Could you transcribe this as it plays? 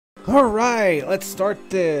All right, let's start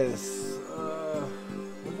this.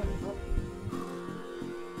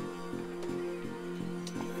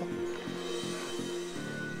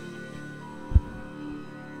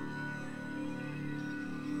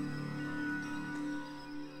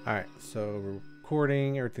 All right, so we're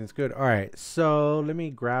recording, everything's good. All right, so let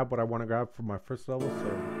me grab what I want to grab for my first level. So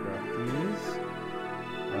grab these.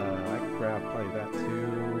 I can grab probably that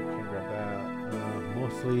too. Can't grab that.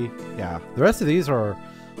 Mostly, yeah. The rest of these are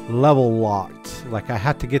level locked. Like I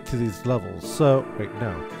had to get to these levels. So wait,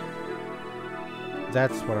 no.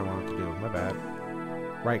 That's what I wanted to do. My bad.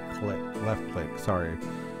 Right click, left click. Sorry.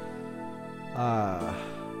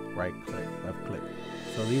 Right click, left click.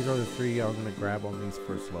 So these are the three I'm gonna grab on these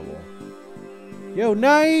first level. Yo,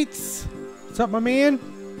 Knights! What's up, my man?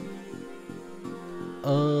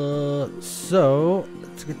 So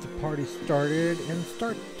let's get the party started and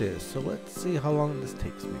start this. So let's see how long this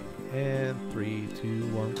takes me. And 3, 2,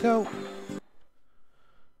 1, go.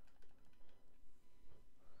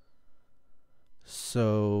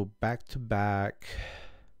 So back to back.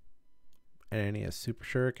 And I need a super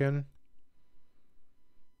shuriken.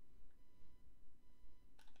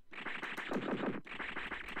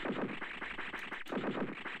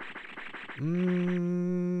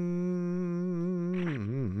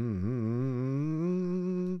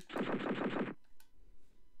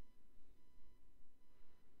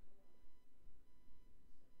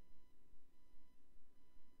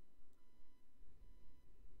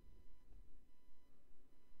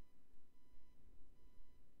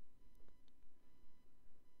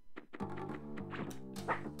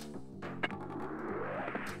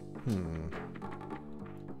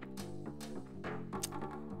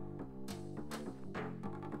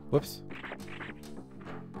 Whoops.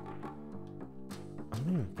 I don't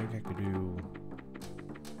even think I could do...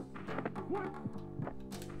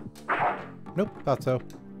 Nope, thought so.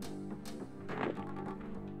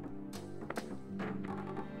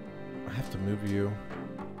 I have to move you.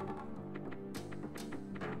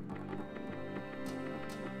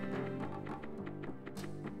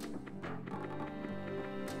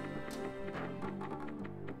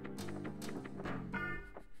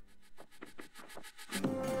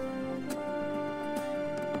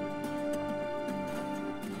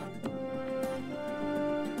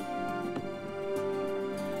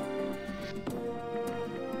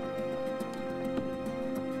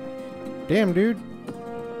 Damn, dude.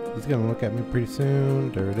 He's gonna look at me pretty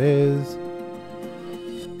soon. There it is.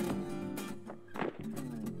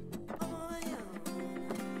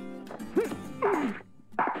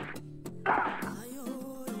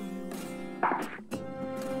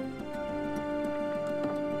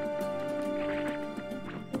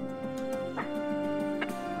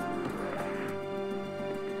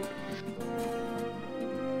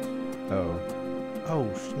 Oh.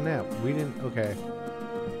 Oh, snap. We didn't... Okay.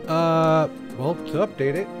 Well, to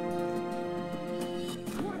update it.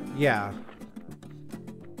 Yeah.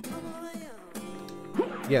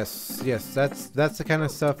 Yes, that's the kind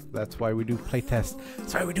of stuff. That's why we do playtests.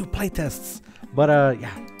 That's why we do playtests. But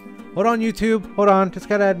yeah. Hold on, YouTube. Hold on. Just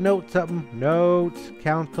gotta note something. Note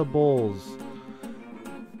countables.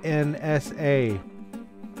 NSA.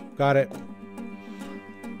 Got it.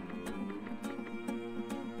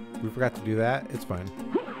 We forgot to do that. It's fine.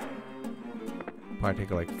 Probably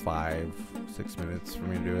take like 5-6 minutes for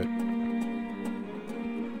me to do it.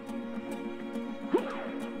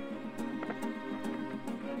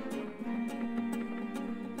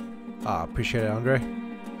 Ah, appreciate it, Andre.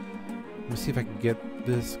 Let me see if I can get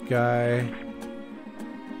this guy.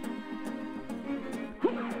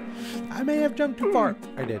 I may have jumped too far.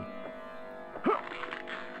 I did.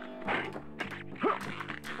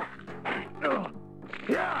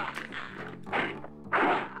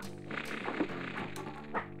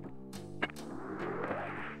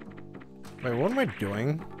 Wait, what am I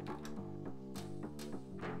doing?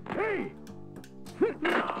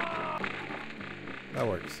 That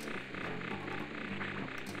works.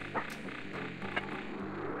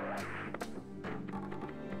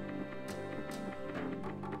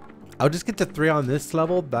 I'll just get to 3 on this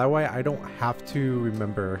level. That way I don't have to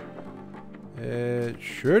remember. It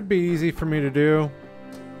should be easy for me to do.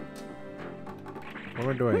 What am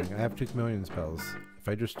I doing? I have 2 chameleon spells. If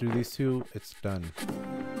I just do these 2, it's done.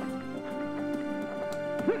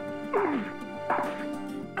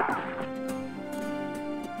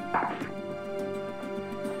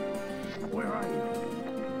 Where are you?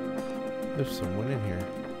 There's someone in here.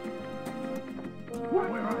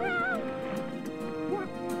 Where are you?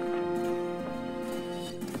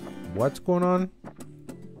 What's going on?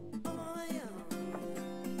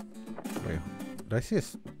 Wait, did I see a...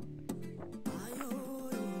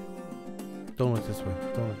 Don't look this way.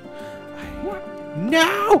 Don't look.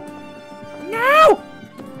 No! No!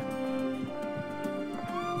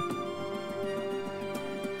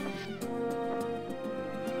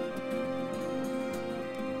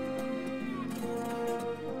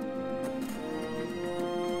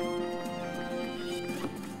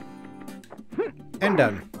 And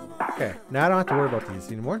done. Okay, now I don't have to worry about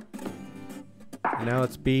these anymore. Now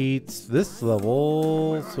let's beat this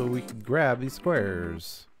level so we can grab these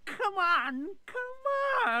squares. Come on, come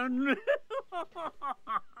on.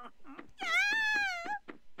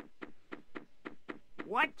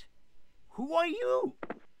 What? Who are you?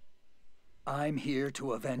 I'm here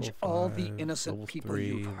to avenge Level all the 5, innocent level people 3,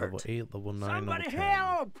 you've hurt. Level 8, level 9, Somebody level 10.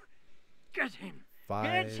 help! Get him! 5,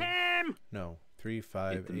 Get him! no, 3,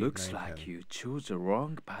 5, It 8, looks 9, like 10. you chose the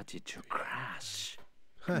wrong party to crash.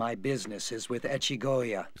 My business is with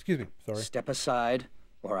Echigoya. Excuse me, sorry. Step aside,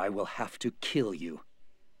 or I will have to kill you.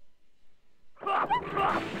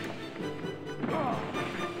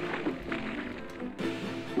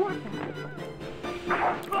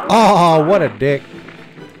 Oh, what a dick.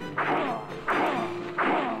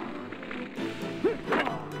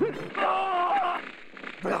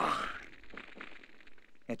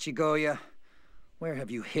 Echigoya, where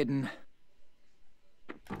have you hidden?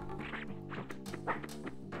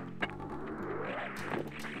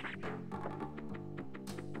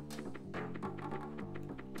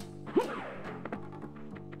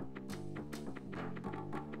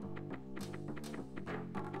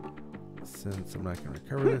 Since I'm not going to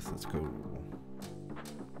recover this, let's go.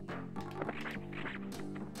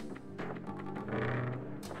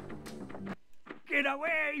 Get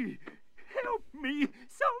away! Help me,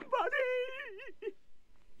 somebody!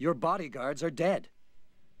 Your bodyguards are dead.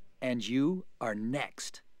 And you are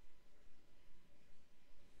next.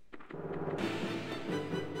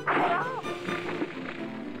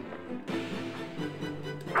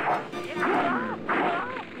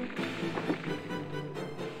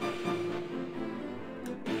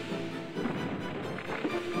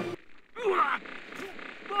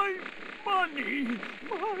 My money!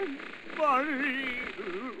 My money!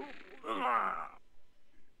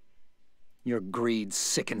 Your greed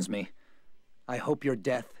sickens me. I hope your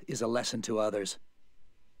death is a lesson to others.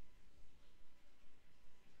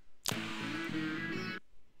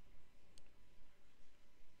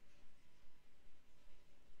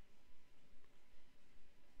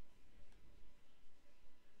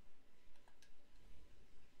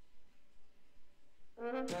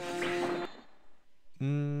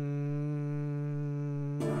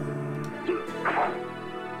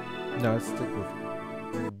 No, let's stick with...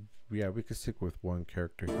 Yeah, we could stick with one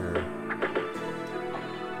character here.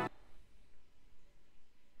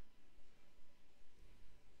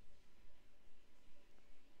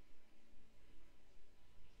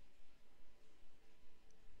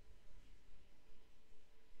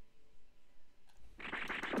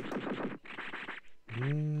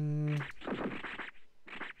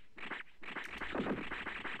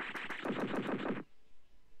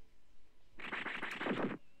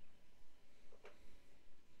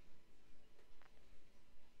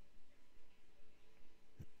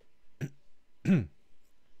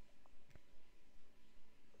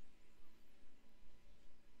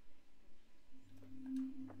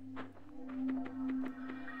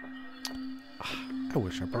 I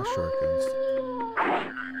wish I brought shurikens.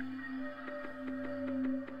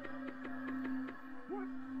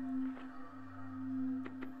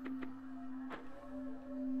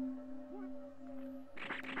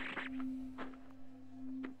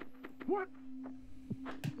 What?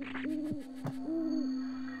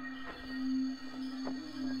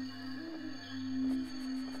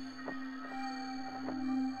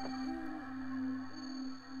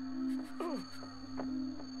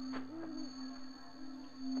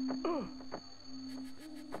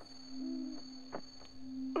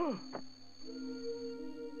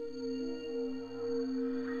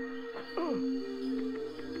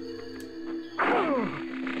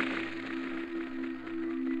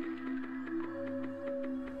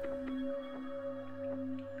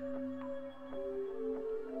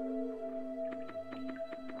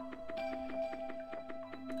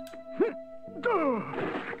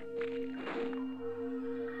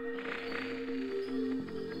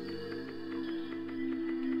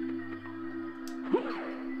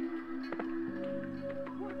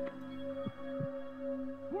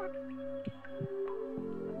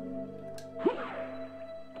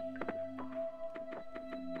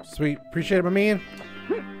 Sweet. Appreciate it, my man.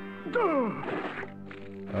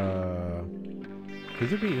 Could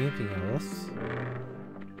there be anything else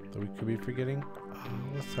that we could be forgetting?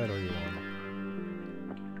 What side are you on?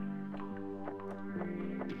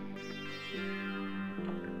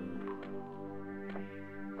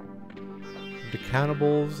 the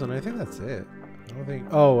cannibals, and I think that's it. I don't think.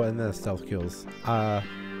 Oh, and then stealth kills. Yeah.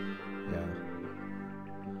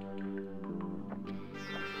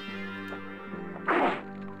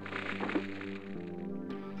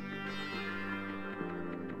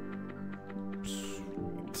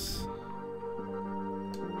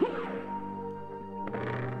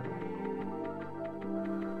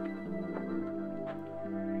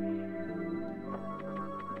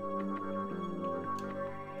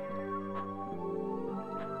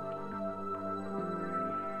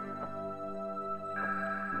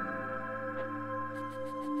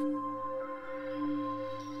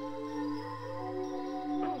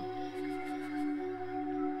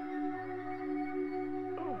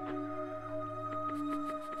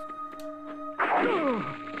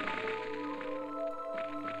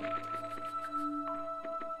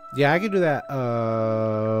 Yeah, I could do that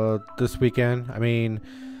this weekend. I mean,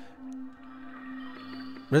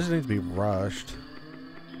 doesn't need to be rushed.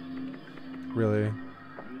 Really.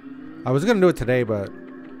 I was gonna do it today, but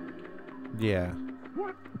yeah.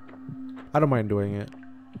 I don't mind doing it.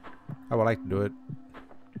 I would like to do it.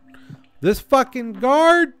 This fucking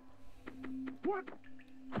guard! What?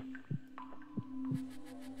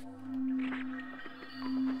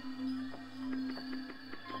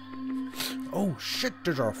 Oh shit,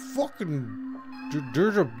 there's a fucking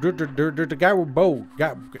there's a guy with a bow.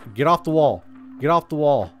 Get off the wall. Get off the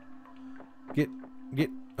wall. Get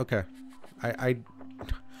okay.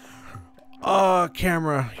 Oh,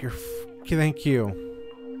 camera. Thank you.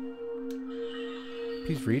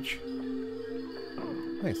 Please reach.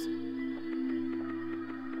 Nice.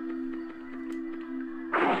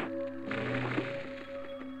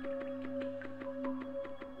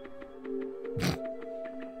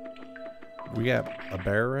 We got a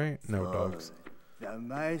bear, right? No dogs. The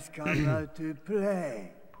mice come out to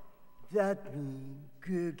play. That means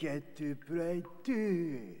you get to play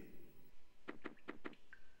too.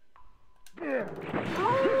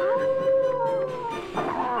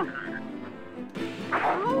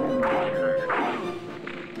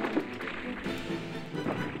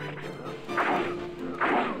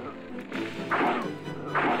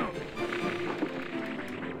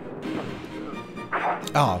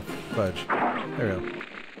 Oh, fudge. There we go.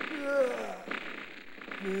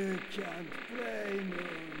 You can't play no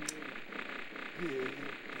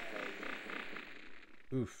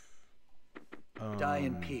more. Oof. Die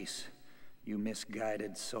in peace, you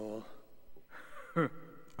misguided soul.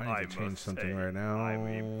 I need to change something right now. I'm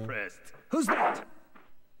impressed. Who's that?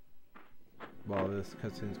 While this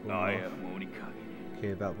cutscene's going I off. am Monika.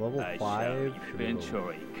 Okay, that level I 5 shall should be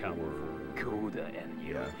eventually come colder and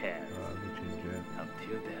your head. let me change it.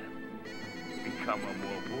 Until then, become a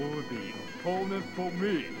more worthy opponent for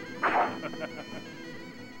me.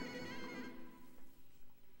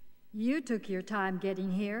 You took your time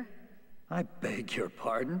getting here. I beg your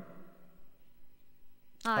pardon?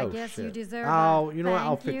 I Oh, guess you shit. deserve Oh, a you know what?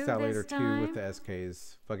 I'll thank fix that you later this too with time. the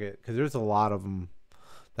SKs. Fuck it, because there's a lot of them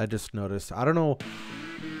that I just noticed. I don't know.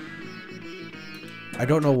 I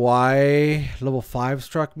don't know why level 5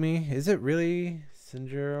 struck me. Is it really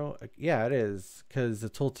Sinjiro? Yeah, it is. Because the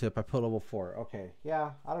tooltip, I put level 4. Okay.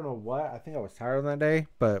 Yeah, I don't know what. I think I was tired on that day.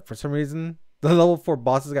 But for some reason, the level 4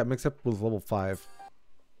 bosses got mixed up with level 5.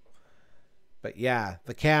 But yeah,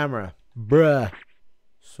 the camera. Bruh.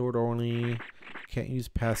 Sword only. Can't use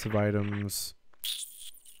passive items.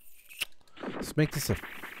 Let's make this a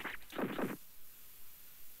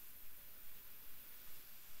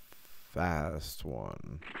fast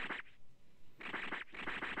one.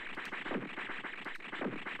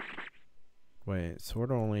 Wait,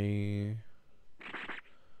 sword only.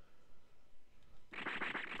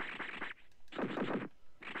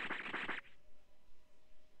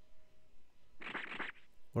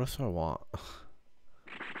 What else do I want?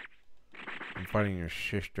 I'm fighting your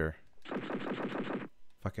sister.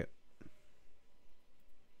 Fuck it.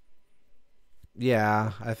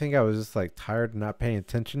 Yeah, I think I was just like tired of not paying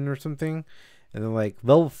attention or something. And then like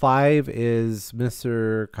level 5 is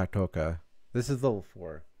Mr. Katoka. This is level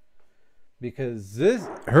 4. Because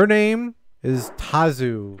her name is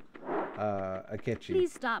Tazu Akechi.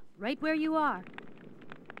 Please stop right where you are.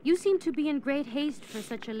 You seem to be in great haste for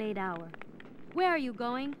such a late hour. Where are you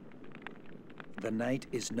going? The night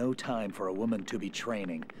is no time for a woman to be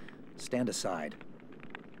training. Stand aside.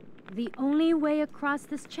 The only way across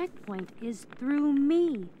this checkpoint is through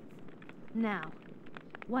me. Now,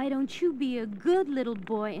 why don't you be a good little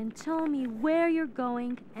boy and tell me where you're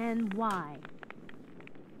going and why?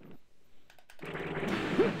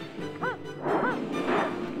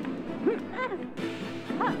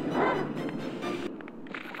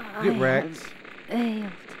 Get wrecked.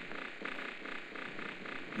 Failed.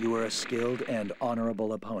 You were a skilled and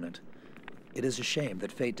honorable opponent. It is a shame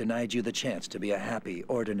that fate denied you the chance to be a happy,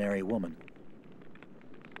 ordinary woman.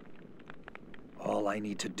 All I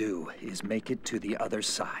need to do is make it to the other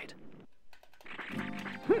side.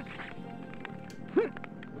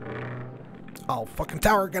 Oh, fucking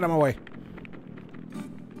tower, get out of my way.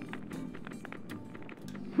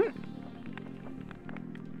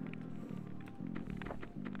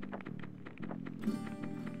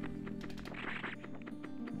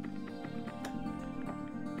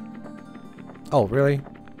 Oh, really?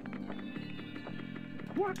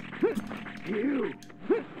 What? You.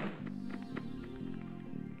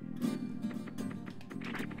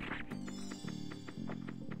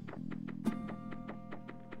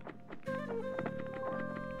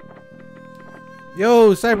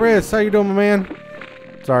 Yo, Cypress, how you doing, my man?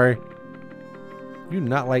 Sorry. You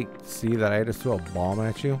not like see that I just threw a bomb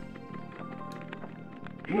at you?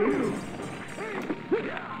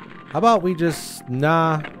 How about we just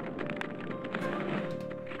nah?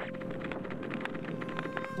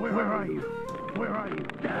 Where are you? Where are you?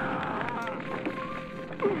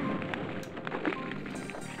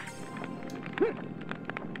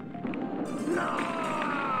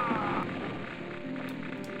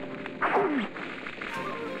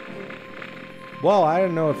 Well, I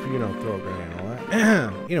don't know if you know throw a grenade and all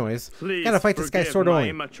that. Anyways, Please gotta fight this guy sword my only.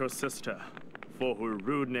 immature sister for her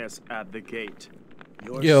rudeness at the gate.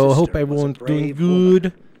 Your Yo, sister hope was a everyone's doing brave good.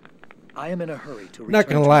 woman. I am in a hurry to Not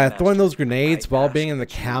return gonna to lie, my throwing master. those grenades I while ask being in the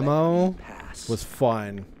that you let camo me pass. was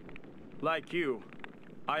fun. Like you,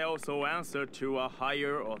 I also answer to a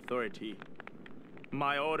higher authority.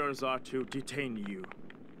 My orders are to detain you.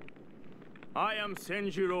 I am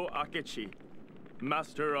Senjuro Akechi,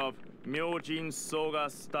 master of Myojin Soga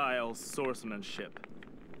style swordsmanship.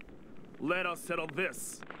 Let us settle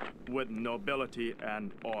this with nobility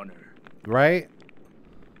and honor. Right?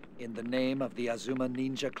 In the name of the Azuma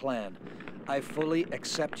Ninja clan, I fully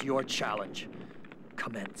accept your challenge.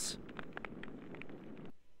 Commence.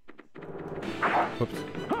 Whoops.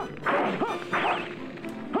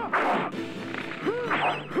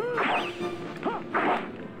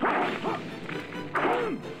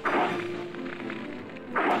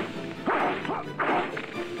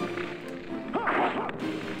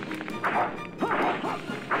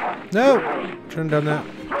 No! Shouldn't have done that.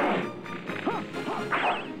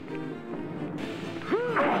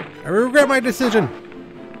 I regret my decision.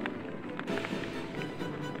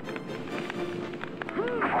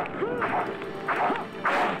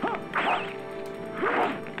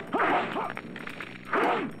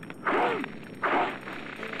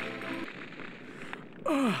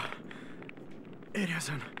 It is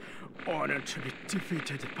an honor to be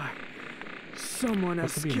defeated by someone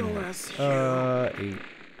as skilled as you. 8.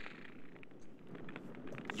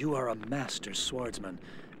 You are a master swordsman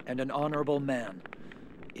and an honorable man.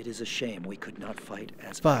 It is a shame we could not fight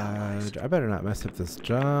as allies. Fudge. I better not mess up this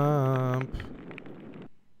jump.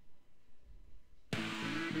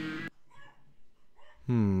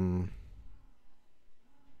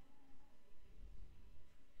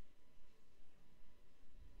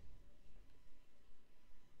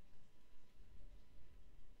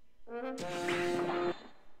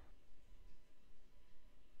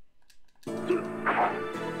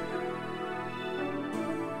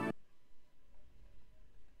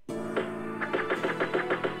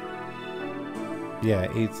 Yeah,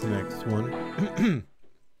 8's the next one.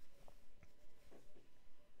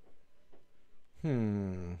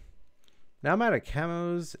 Now I'm out of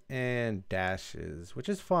camos and dashes, which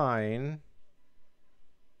is fine.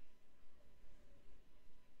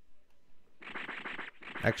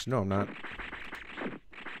 Actually, no, I'm not.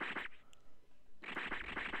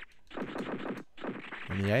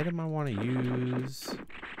 And the item I want to use...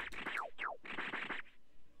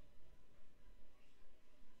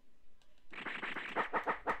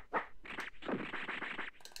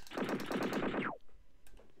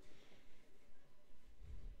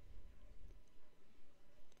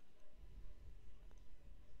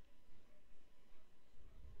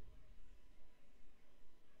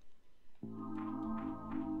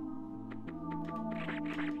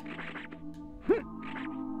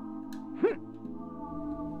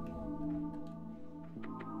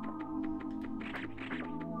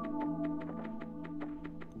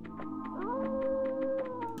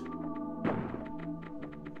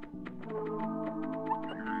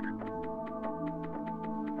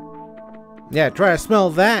 Yeah, try to smell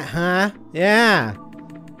that, huh? Yeah.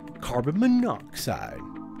 Carbon monoxide.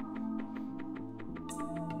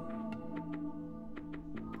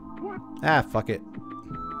 Ah, fuck it.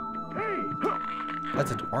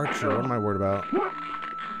 That's an archer. What am I worried about?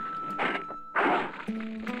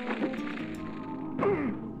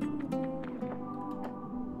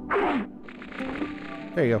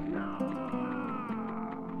 There you go.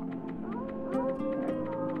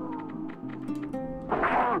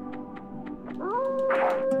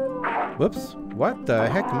 Whoops. What the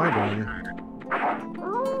heck am I doing?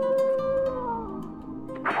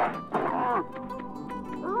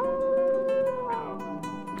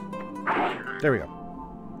 There we go.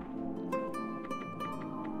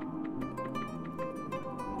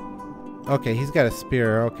 Okay, he's got a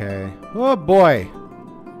spear. Okay. Oh boy.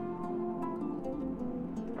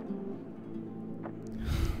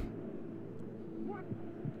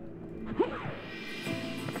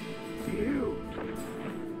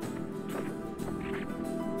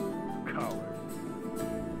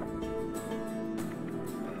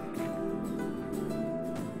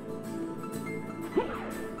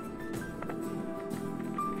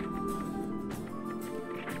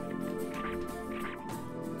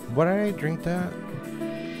 Why did I drink that?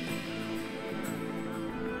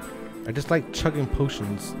 I just like chugging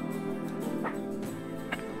potions.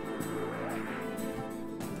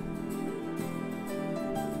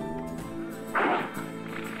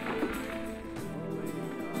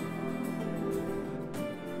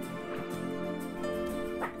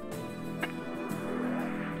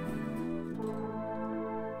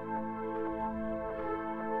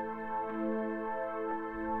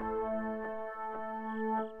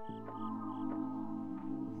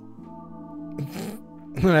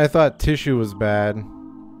 I thought tissue was bad.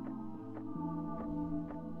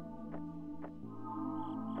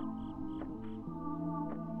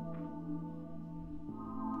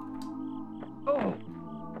 Oh.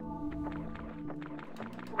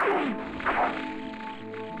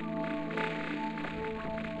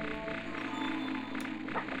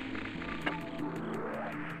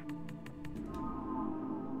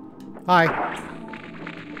 Hi.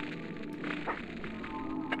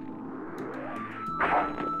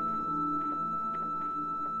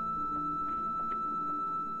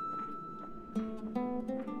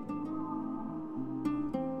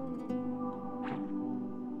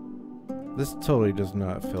 This totally does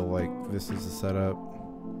not feel like this is a setup.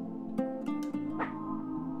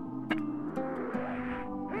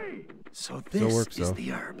 So this is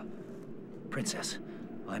the herb. Princess,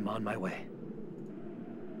 I'm on my way.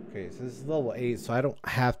 Okay, so this is level 8, so I don't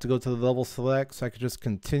have to go to the level select, so I could just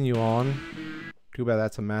continue on. Too bad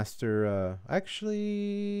that's a master.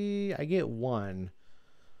 Actually, I get 1.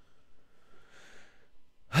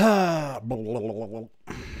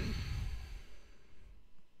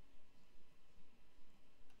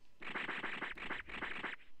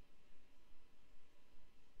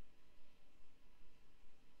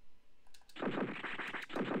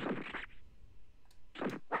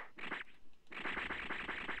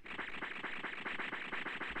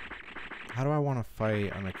 How do I want to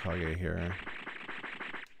fight Anakage here?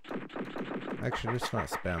 Actually, let's not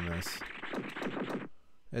spam this.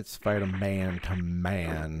 Let's fight a man to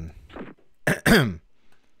man.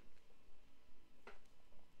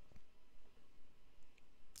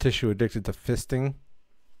 Tissue addicted to fisting.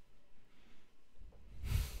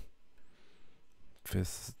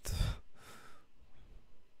 Fist.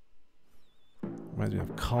 Reminds me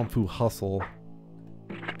of Kung Fu Hustle.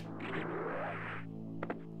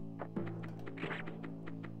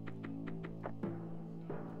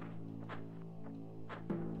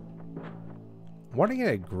 Want to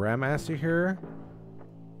get a Grandmaster here?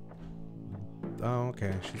 Oh,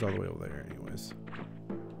 okay. She's all the way over there anyways.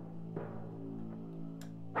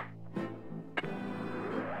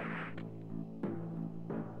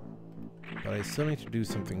 But I still need to do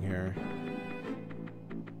something here.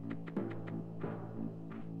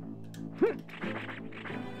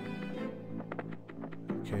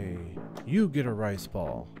 Okay. You get a rice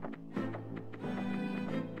ball.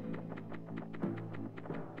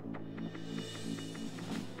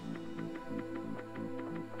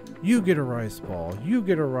 You get a rice ball. You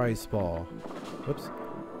get a rice ball. Whoops.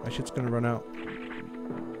 My shit's gonna run out.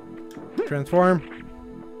 Transform.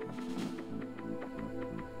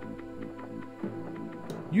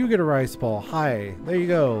 You get a rice ball. Hi. There you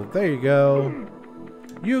go. There you go.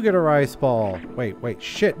 You get a rice ball. Wait, wait.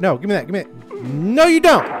 Shit. No. Give me that. Give me that. No, you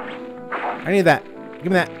don't. I need that.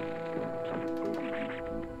 Give me that.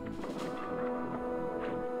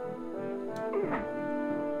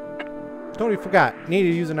 Totally forgot. Need to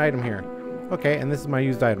use an item here. Okay, and this is my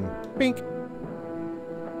used item. Bink.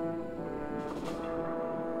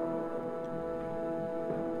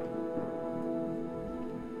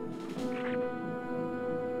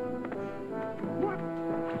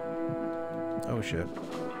 Oh shit.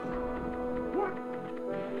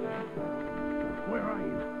 Where are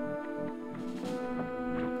you?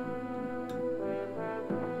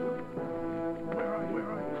 Where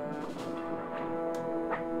are you?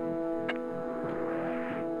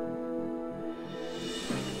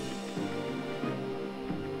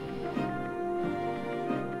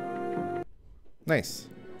 Nice.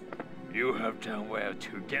 You have done well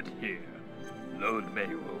to get here. Lord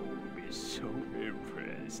Mayo will be so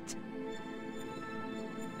impressed.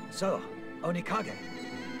 So, Onikage,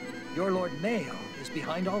 your Lord Mayo is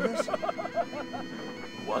behind all this?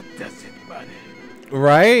 What does it matter?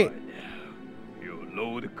 Right? By now, your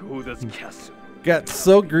Lord Koda's castle. Got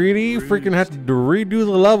so greedy, freaking had to redo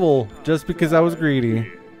the level just because I was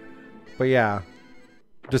greedy. But yeah,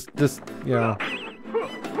 just you know.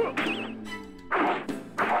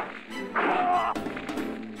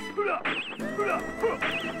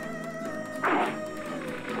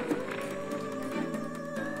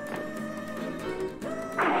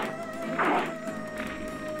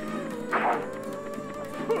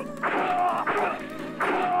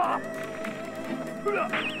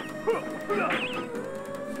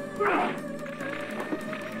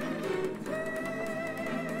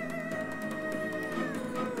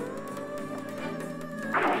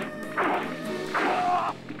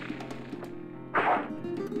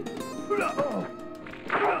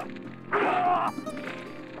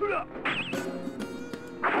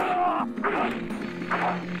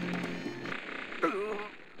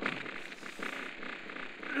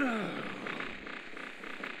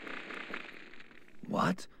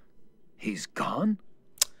 What? He's gone?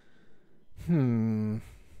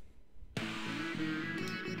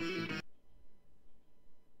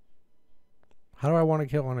 How do I want to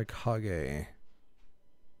kill Onikage?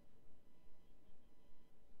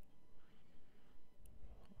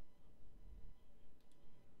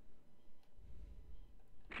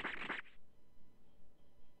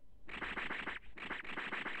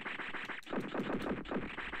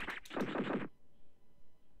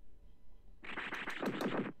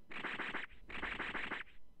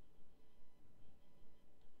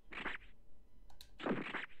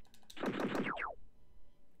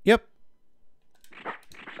 Yep.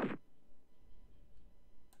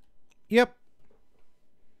 Yep.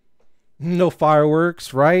 No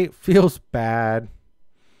fireworks, right? Feels bad.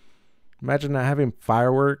 Imagine not having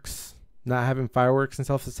fireworks. Not having fireworks in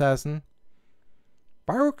Self Assassin.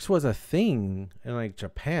 Fireworks was a thing in like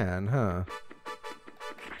Japan, huh?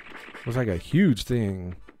 It was like a huge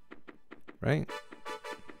thing. Right?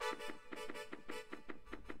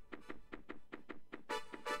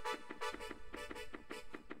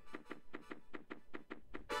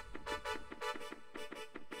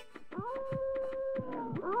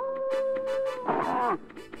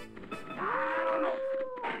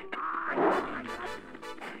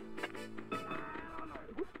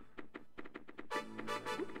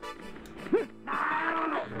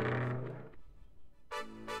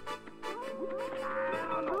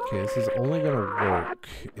 Okay, this is only gonna work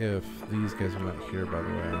if these guys are not here, by the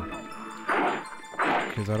way.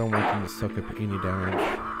 Because I don't want them to suck up any damage.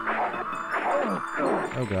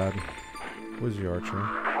 Oh god. Where's your archer?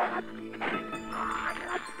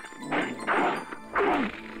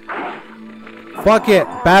 Fuck it!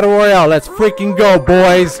 Battle Royale, let's freaking go,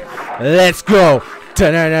 boys! Let's go!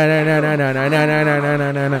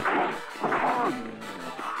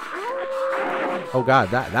 Oh god,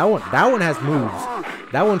 that one has moves.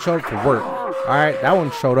 That one showed up for work. Alright, that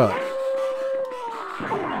one showed up.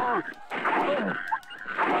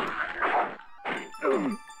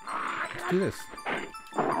 Let's do this.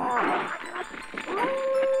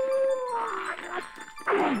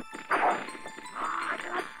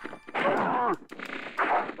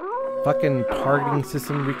 Fucking targeting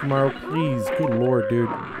system, Rikimaru, please. Good lord, dude.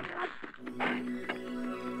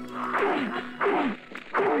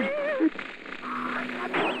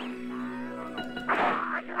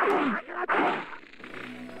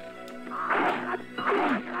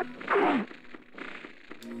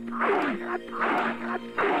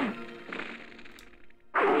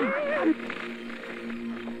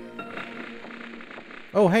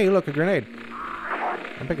 Oh, hey, look, a grenade.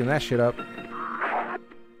 I'm picking that shit up.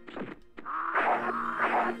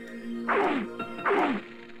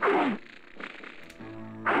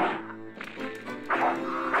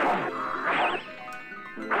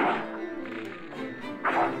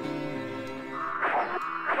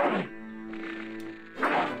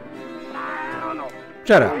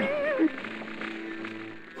 Shut up.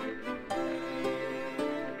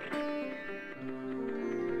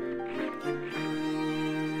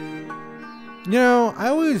 You know, I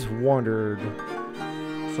always wondered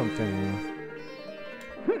something.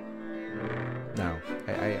 No,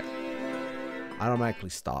 I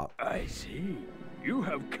automatically stop. I see. You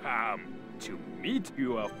have come to meet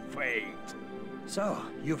your fate. So,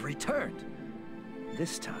 you've returned.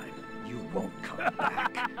 This time, you won't come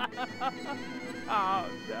back. How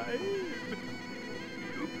naive.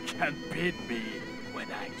 You can't beat me when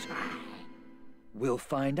I try. We'll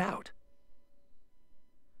find out.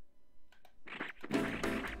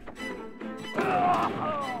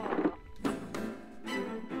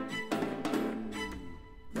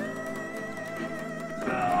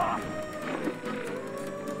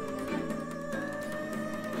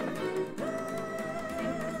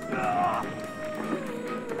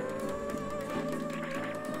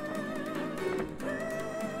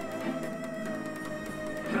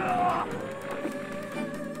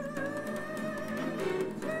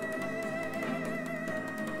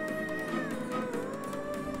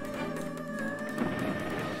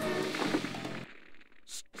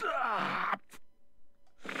 Stop!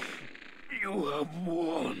 You have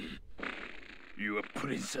won. Your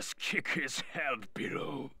princess kick is held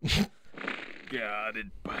below.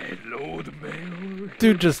 Guarded by Lord Mayor.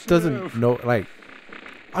 Dude just doesn't know, like,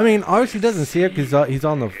 I mean, obviously doesn't see it because he's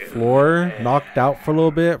on the floor, knocked out for a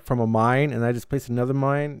little bit from a mine, and I just placed another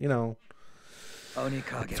mine, you know.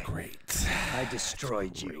 Onikage, It's great. I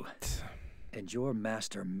destroyed It's you. great. And your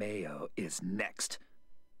master Mayo is next.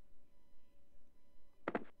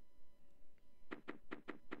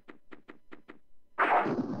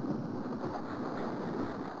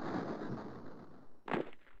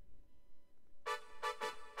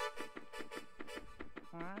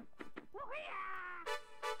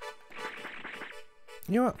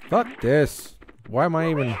 You know what? Fuck this. Why am I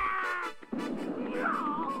even...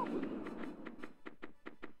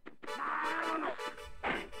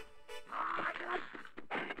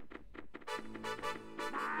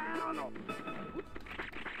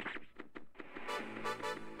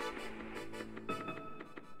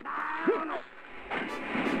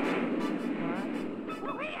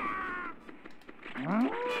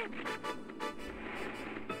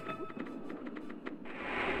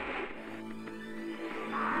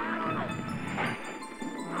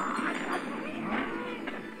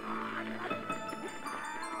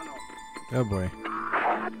 Oh boy.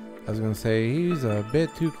 I was gonna say, he's a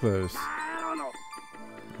bit too close.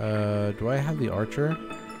 Do I have the archer?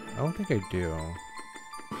 I don't think I do.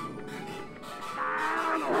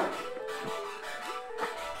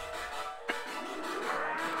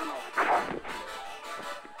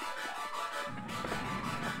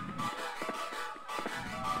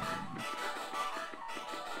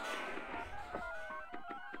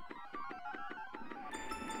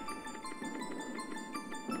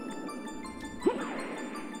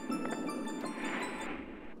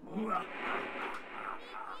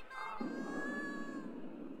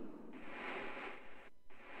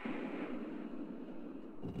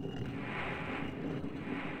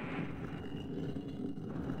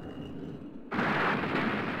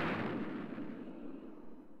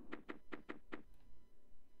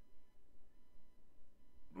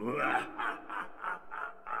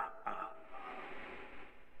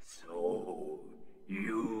 So,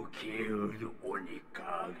 you killed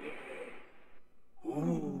Onikage.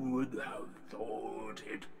 Who would have thought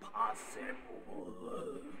it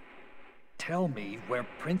possible? Tell me where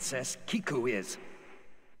Princess Kiku is.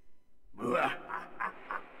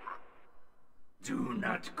 Do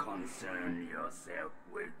not concern yourself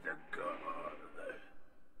with the girl.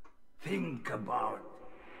 Think about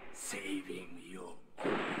saving your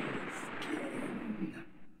own skin.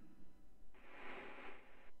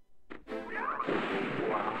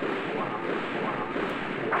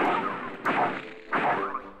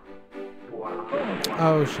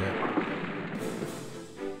 Oh shit.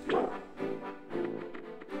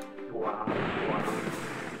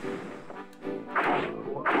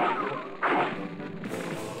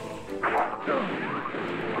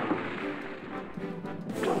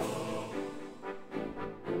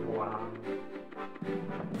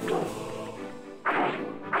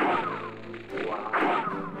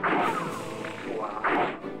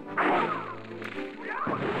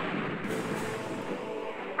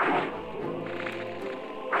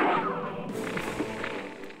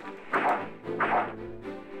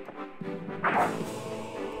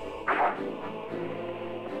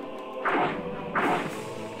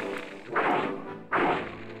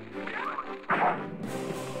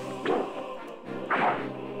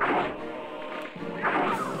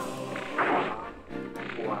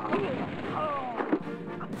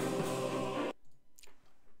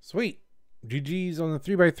 Sweet. GG's on the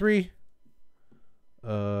 3x3.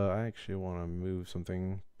 I actually want to move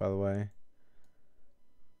something, by the way.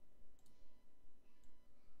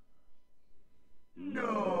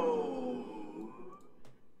 No.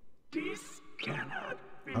 This cannot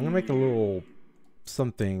be. I'm gonna make a little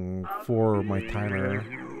something for my timer.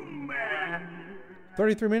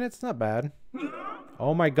 33 minutes, not bad.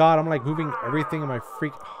 Oh my god, I'm like moving everything in my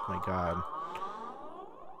freak. Oh my god.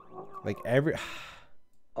 Like every.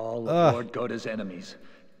 All of Lord Goda's enemies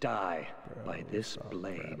die by this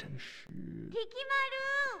blade.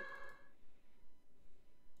 Rikimaru!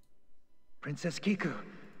 Princess Kiku,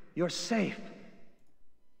 you're safe.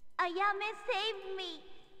 Ayame saved me,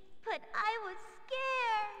 but I was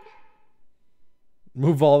scared.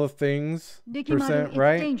 Move all the things. Rikimaru, Percent, it's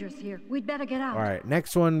right? dangerous here. We'd better get out. All right.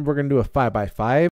 Next one, we're gonna do a 5x5.